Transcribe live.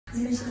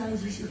你们洗澡一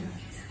起洗的？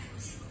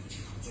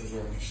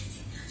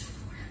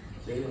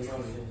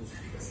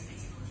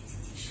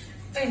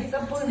哎，咋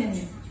不可能的？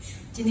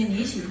今天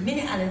你洗，明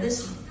天俺来得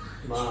洗。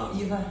妈。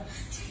衣服。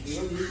你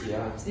有自己洗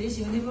啊？自己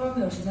洗，你不是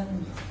没有洗澡？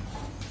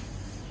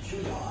修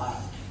脚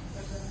啊？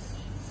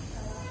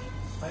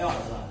换药了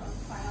是吧？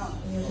换药了。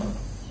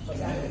这没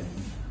了。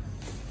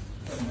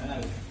这没了。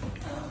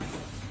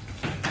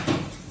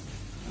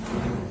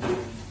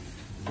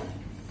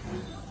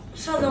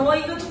上次我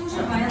一个同事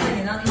发现在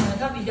电脑里面，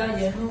他比较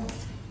严重。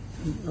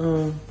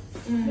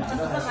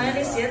他好像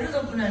连鞋子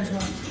都不能穿。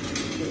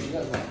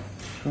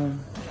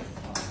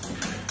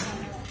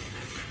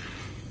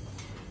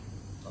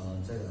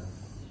这个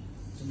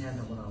今天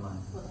能不能吗？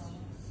不能。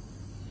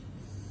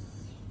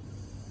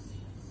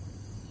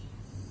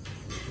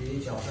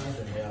你脚上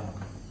水没有？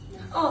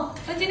哦，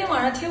他今天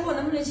晚上贴过，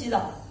能不能洗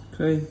澡？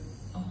可以。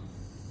哦，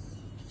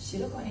洗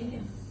的快一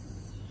点。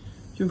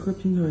就和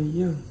平常一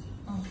样。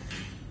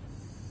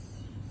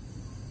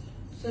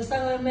这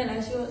3个月没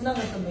来修，那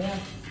个怎么样？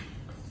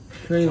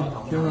可以，挺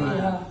好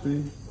的。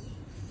对。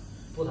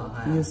不疼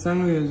还？因为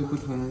3个月就不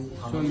疼，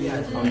说明应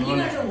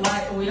该是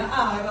5月2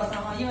号要3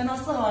号，因为他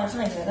4号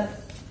上学的。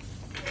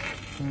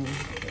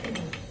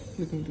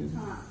别动。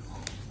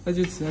那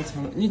就只要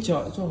长了，你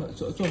脚坐好。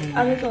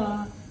还没做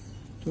啊？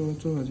坐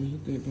好就是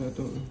对，不要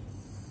动了。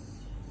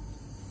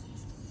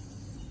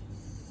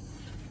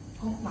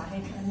马上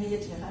一看，你也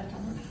挺难长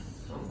的。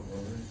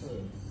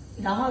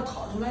然后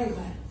掏出来一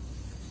块。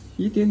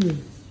一点点。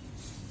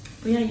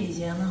不像以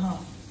前了哈。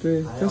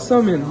对，在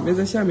上面没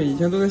在下面，以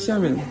前都在下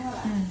面。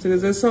这个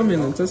在上面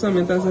的，在上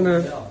面，但是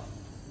呢，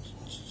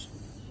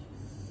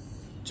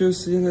就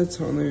时间太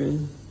长的原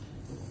因。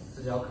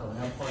这脚可能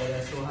要泡一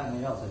点收汗的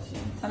药才行。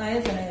他那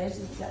也是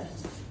才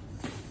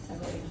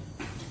可以。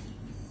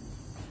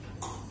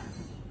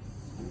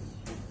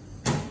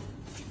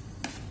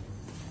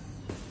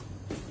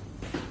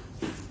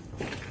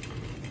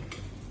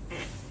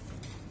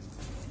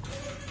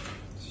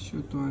修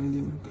短一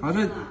点嘛，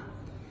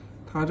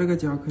他这个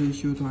脚可以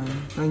修短，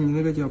但你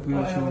那个脚不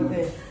要修了。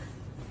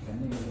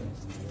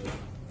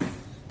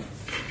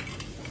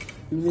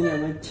你们两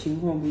个情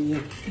况不一样。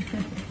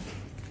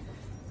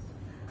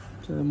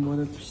这磨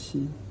的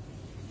皮。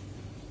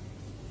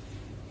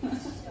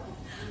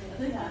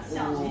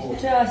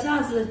这要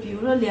下次，比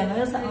如说2个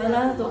月、3个月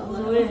那都无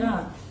所谓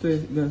哈。对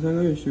，2、3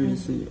个月修一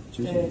次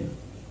就行了。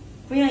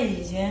不像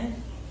以前。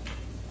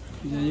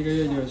以前1个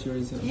月就要修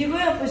一次。1个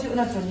月不修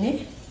那真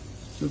的。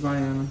就发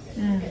炎了。